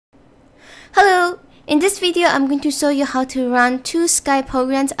In this video, I'm going to show you how to run 2 Skype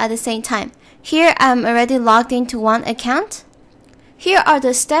programs at the same time. Here, I'm already logged into one account. Here are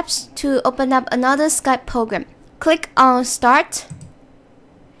the steps to open up another Skype program. Click on Start.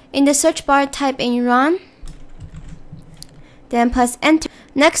 In the search bar, type in Run. Then press Enter.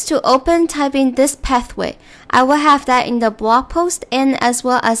 Next to Open, type in this pathway. I will have that in the blog post and as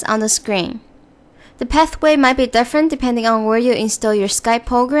well as on the screen. The pathway might be different depending on where you install your Skype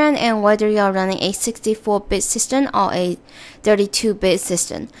program and whether you are running a 64-bit system or a 32-bit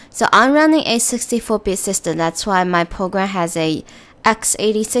system. So I'm running a 64-bit system. That's why my program has a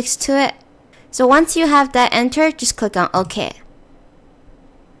x86 to it. So once you have that entered, just click on OK.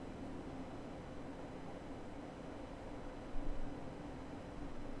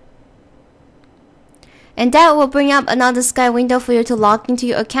 And that will bring up another Skype window for you to log into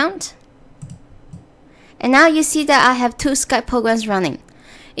your account. And now you see that I have 2 Skype programs running.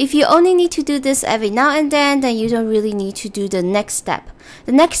 If you only need to do this every now and then you don't really need to do the next step.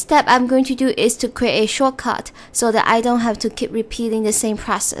 The next step I'm going to do is to create a shortcut so that I don't have to keep repeating the same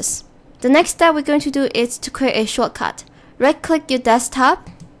process. The next step we're going to do is to create a shortcut. Right-click your desktop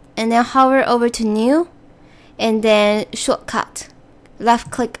and then hover over to New and then Shortcut.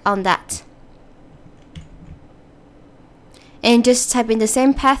 Left-click on that. And just type in the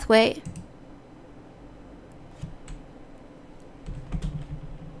same pathway.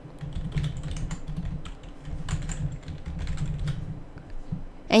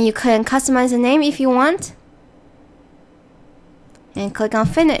 And you can customize the name if you want. And click on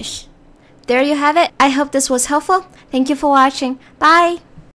Finish. There you have it. I hope this was helpful. Thank you for watching. Bye!